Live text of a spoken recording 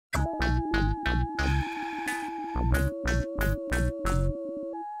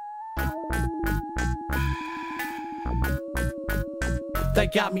They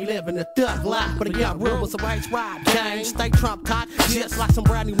got me living a thug life, but a young real was a race ride. Gang, stay Trump tight, just like some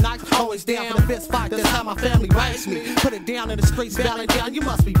brand new Nikes. Always down for the fist fight, that's how my family raised me. Put it down in the streets, belly down, you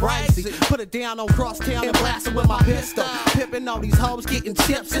must be crazy. Put it down on crosstown and blast it with my pistol. Pippin' on these hoes, getting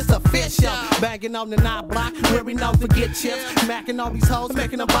chips, it's official. Banging on the 9 block, where we know forget chips. Macking on these hoes,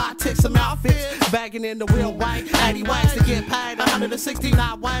 making them buy ticks some outfits. Bagging in the real white, 80 ways to get paid,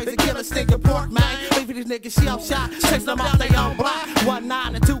 169 ways to kill a stinking pork, man. Leaving these niggas shell shot, chasing them off their own block. 1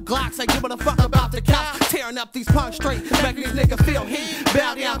 9 and 2 Glocks, ain't giving a fuck about the cops. Tearing up these punch streets, making these niggas feel heat.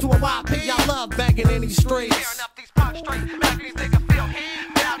 Bow down to a YP, I love banging in these streets. Tearing up these punch streets, making these niggas feel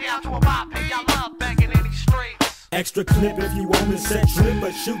heat. Bow down to a YP, I love banging in these streets. Extra clip if you on the set trip,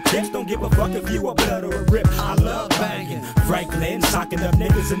 but shoot tips, don't give a fuck if you a blood or a rip. I love banging. Franklin, socking up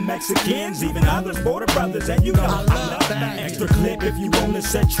niggas and Mexicans, even others, border brothers, and you know I love banging. Extra clip if you on the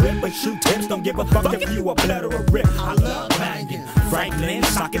set trip, but shoot tips, don't give a fuck if you a blood or a rip. I love banging. Franklin,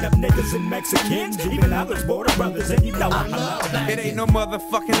 socking up niggas and Mexicans, even others, border brothers, and you know I love banging. It ain't no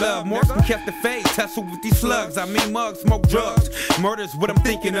motherfucking love. Morrison kept the fade, tussle with these slugs. I mean mugs, smoke drugs. Murder's what I'm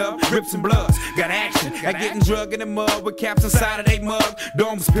thinking of, rips and bloods. Got action, got getting drug in the mud with caps inside of they mug.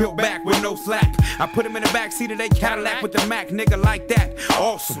 Domes peeled back with no slack. I put him in the backseat of they Cadillac with the Mac, nigga like that.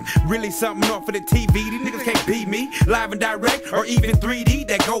 Awesome, really something off of the TV. These niggas can't beat me, live and direct or even 3D.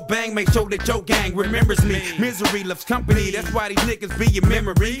 That go bang, make sure that your gang remembers me. Misery loves company, that's why these niggas be your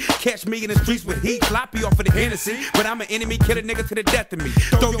memory. Catch me in the streets with heat, sloppy off of the Hennessy. But I'm an enemy, kill a nigga to the death of me.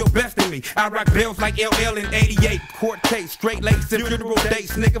 Throw your best in me, I rock bells like LL in 88. Court case, straight lace and funeral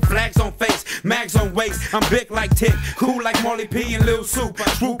dates. Nigga flags on face, mags on waist. I'm big like Tick, cool like Marley P and Lil Soup.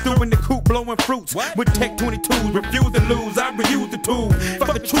 Swoop through in the coupe, blowing fruits with Tech 22s. Refuse to lose, I reuse the tool.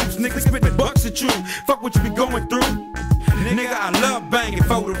 Fuck the troops, niggas spitting bucks at you. Fuck what you be going through. Nigga, I love banging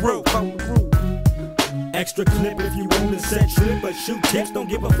for the roof. Extra clip if you on the set trip, but shoot tips, don't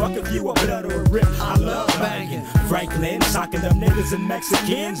give a fuck if you a blood or a rip. I love banging. Franklin, socking up niggas and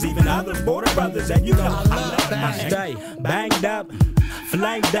Mexicans, even others, border brothers, and you know I love banging. Stay banged up,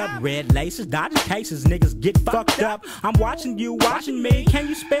 flamed up, red laces, dodging cases, niggas get fucked up. I'm watching you, watching me. Can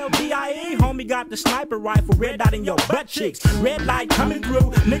you spell D-I-E? Homie got the sniper rifle, red dot in your butt cheeks. Red light coming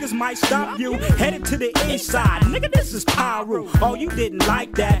through, niggas might stop you. Headed to the east side, nigga, this is Piru. Oh, you didn't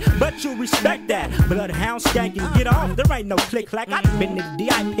like that, but you respect that. Bloodhound skanking, get off, there ain't no click clack. I done been to the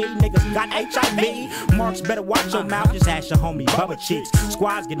DIP, niggas got HIV. Marks better watch your mouth, just ask your homie Bubba Cheeks.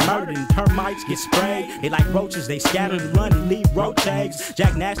 Squads get murdered and termites get sprayed. They like roaches, they scatter and run and leave roach eggs.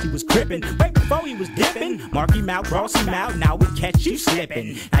 Jack Nasty was crippin', right before he was dipping. Mark him out, cross him out, now we catch you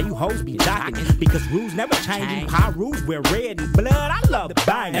slipping. Now you hoes be jocking, because rules never changing. Rules wear red and blood, I love the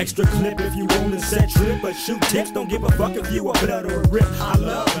bang. Extra clip if you on the set trip, but shoot tips, don't give a fuck if you a blood or a rip. I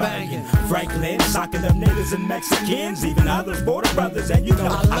love banging. Franklin, socking up niggas and Mexicans, even others, border brothers, and you know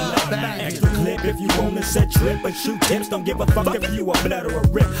I love banging. Extra clip if you on the set trip, but shoot tips, don't give a fuck if you a blood or a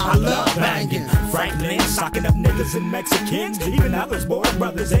rip. I love banging. Franklin, socking up niggas and Mexicans, even others, border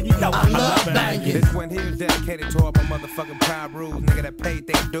brothers, and you know I love banging. This one here is dedicated to all my motherfucking Piru, nigga that paid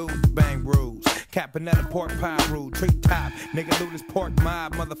their dues, bang rules. Capanella pork Piru, treetop, nigga Luda's pork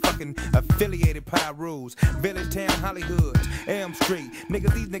mob, motherfucking affiliated Pirus. Village town, Hollywood, Elm Street,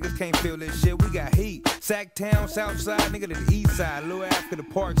 nigga these niggas can't feel this shit, we got heat. Sacktown, Southside, nigga to the east side, Little Africa the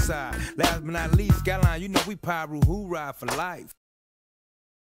park side. Last but not least, Skyline, you know we Piru, who ride for life.